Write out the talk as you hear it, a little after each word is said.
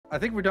I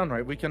think we're done,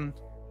 right? We can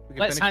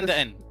Let's finish hand this?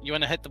 it in. You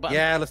want to hit the button?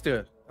 Yeah, let's do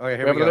it. Okay, We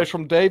here have we a go. donation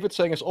from David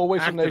saying it's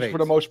always a donation for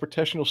the most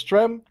professional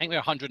stream. I think we're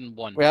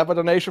 101. We have a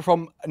donation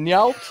from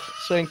Nyaut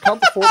saying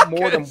can't afford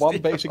more than one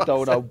basic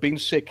dono. Been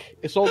sick.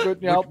 It's all good,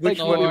 Nyaut. Which Thank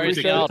you. one We is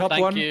appreciate the it. top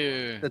Thank one?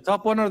 you. The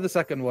top one or the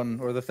second one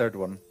or the third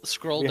one?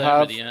 Scroll We down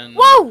have- to the end.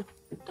 Whoa!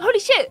 Holy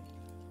shit!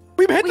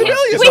 We've hit the We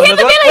hit million.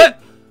 the million!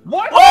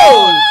 What?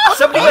 Whoa!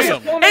 Somebody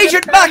was Damn.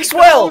 Agent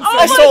Maxwell. Oh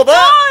I saw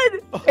that.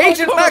 God!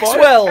 Agent come on,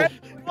 Maxwell.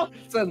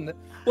 Watson,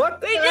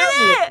 what? We did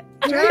it!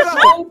 We had a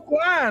whole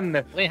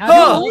plan. We had Huh.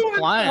 a whole The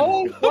plan.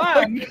 whole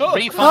plan.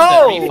 Refund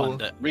How? it.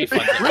 Refund it.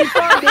 Refund it.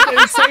 Refund it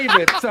and save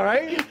it,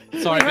 alright?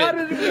 Sorry, we had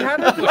but- it. We had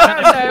a We're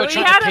trying to- plan. we're we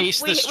trying had to a pace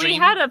the we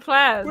stream. had a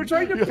plan. We're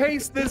trying to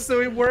pace this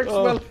so it works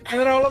Oh. well, and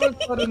then all of a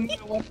sudden,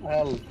 what the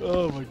hell?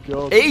 Oh my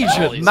god. Agent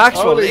Holy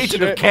Maxwell, Holy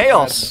agent shit. of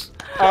chaos.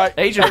 Alright,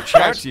 Agent of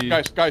guys, charity.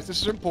 guys,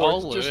 this is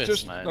important. Oh, just,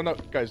 Lewis, man. no,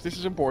 guys, this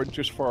is important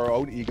just for our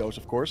own egos,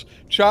 of course.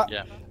 Chat,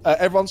 Yeah.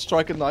 everyone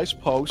strike a nice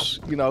pose,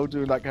 you know,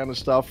 doing that kind of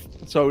stuff.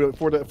 So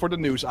for the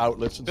news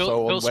outlets and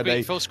so on, when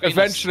they full screen us.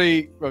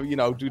 eventually,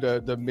 do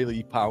the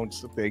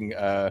 £1,000,000 thing,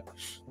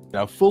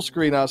 full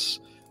screen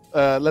us.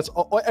 Let's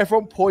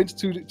everyone point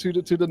to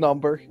the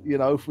number, you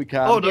know, if we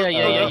can. Oh no,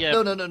 Yeah. no, Yeah, yeah.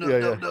 no,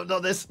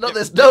 not this, not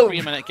this, Give no. Bree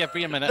a minute. Give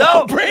Bree a minute.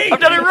 No, I've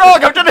done it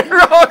wrong. I've done it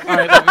wrong. All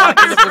right,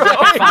 we've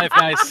got 5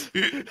 guys.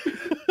 The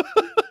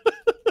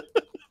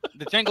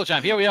jingle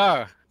jam. Here we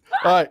are.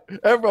 All right,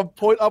 everyone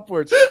point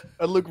upwards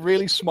and look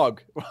really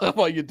smug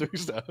while you do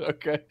so.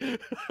 Okay.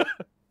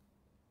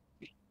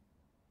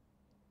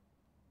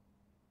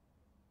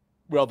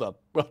 Well done.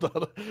 Well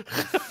done.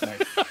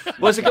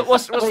 What's it?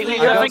 What's the? Wait,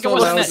 my finger so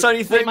wasn't loud. it. sunny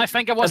Wait, thing? my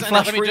finger wasn't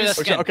And it. Let me do flash this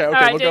freeze. again. Okay,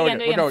 Alright, we're do it going again,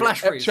 do again. it We're again. going.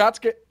 Flash freeze. Chats,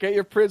 get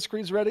your print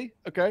screens ready.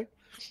 Okay.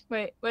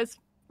 Wait, where's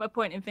my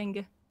pointing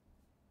finger?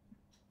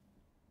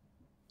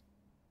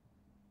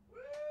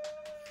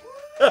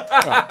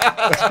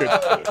 That's good.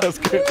 That's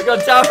good. We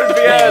got tap and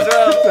Pierre as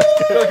well.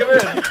 Go, come in.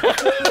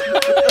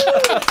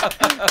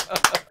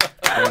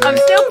 I'm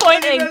still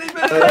pointing.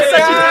 I've got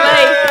such a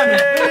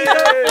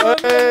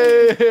delay.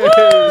 Hey!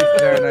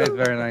 Very nice,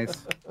 very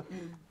nice.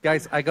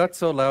 Guys, I got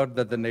so loud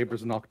that the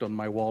neighbors knocked on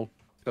my wall.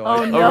 So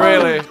Oh, I, no. Oh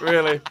really?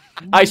 Really?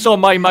 I saw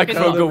my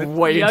microphone go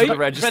way into the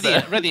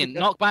register. Radiant,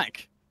 knock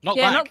back. Knock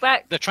Yeah, back. knock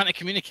back. They're trying to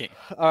communicate.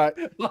 All right.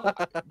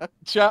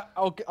 Chat,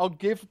 I'll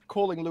give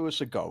calling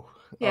Lewis a go.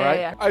 Yeah, all right.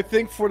 yeah. I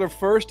think for the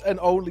first and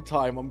only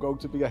time, I'm going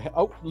to be a.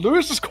 Oh,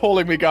 Lewis is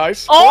calling me,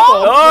 guys.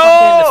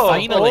 Oh!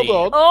 Finally.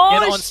 Hold on. Oh,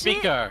 Get on shit.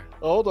 speaker.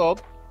 Hold on.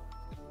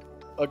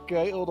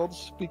 Okay, hold on.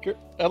 Speaker.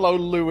 Hello,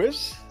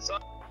 Lewis.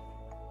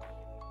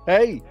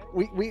 Hey,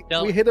 we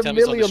Tell- hit a tell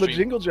me it's on million the on the stream.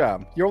 jingle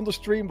jam. You're on the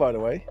stream, by the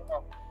way.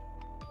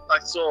 I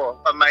saw.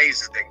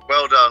 Amazing.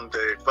 Well done,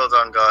 dude. Well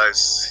done,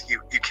 guys. You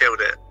killed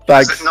it.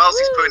 Thanks. So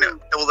Nazi's putting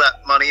all that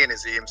money in,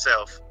 is he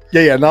himself?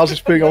 Yeah. Naz is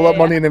putting all that Yeah.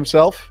 money in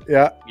himself.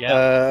 Yeah.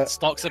 Yeah.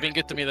 Stocks have been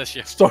good to me this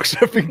year. Stocks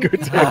have been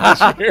good to him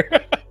this year.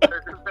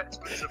 Those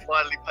investments have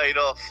finally paid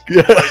off.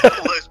 Yeah.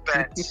 All those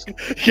bets.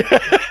 Yeah.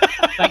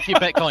 Thank you,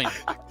 Bitcoin.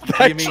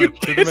 Thank Jimmy,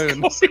 to the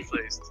moon.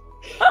 Please.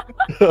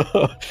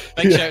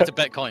 Big Yeah. shout out to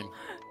Bitcoin.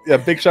 Yeah,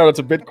 big shout out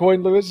to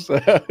Bitcoin, Lewis.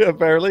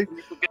 Apparently.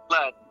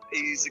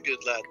 He's a good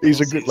lad. He's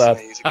a good lad.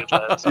 He's a good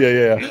lad. He's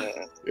a good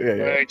lad. Yeah. Yeah.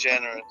 Very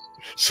generous.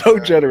 So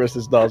generous,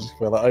 this Naz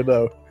fella. I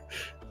know.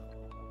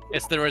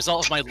 It's the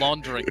result of my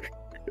laundering.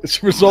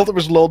 It's a result of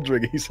his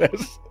laundering, he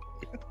says.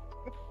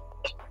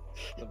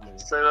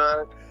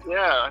 So,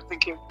 yeah, I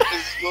think well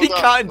He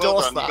done. can't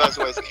endorse well done. that. You guys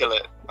always kill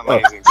it.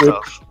 Amazing good.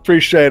 stuff.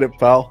 Appreciate it,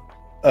 pal.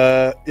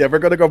 Yeah, we're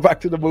gonna go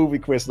back to the movie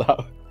quiz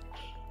now.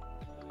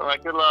 All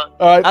right, good luck.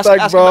 All right,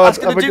 thanks, bro.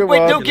 Ask him Have the a Dune. good Wait,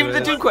 one. no, give him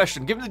the Dune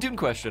question. Give him the Dune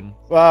question.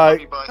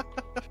 Bye. Bye.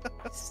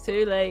 It's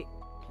too late.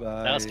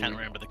 I just can't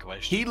remember the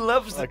question. He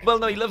loves. Well,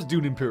 no, he loves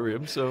Dune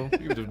Imperium, so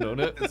he would have known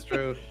it. It's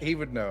true. He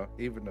would know.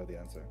 He would know the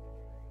answer.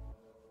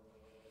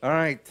 All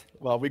right.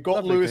 Well, we got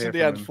Lovely to Lewis hear in the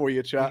from end him. for you,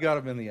 We chat. got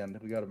him in the end.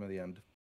 We got him in the end.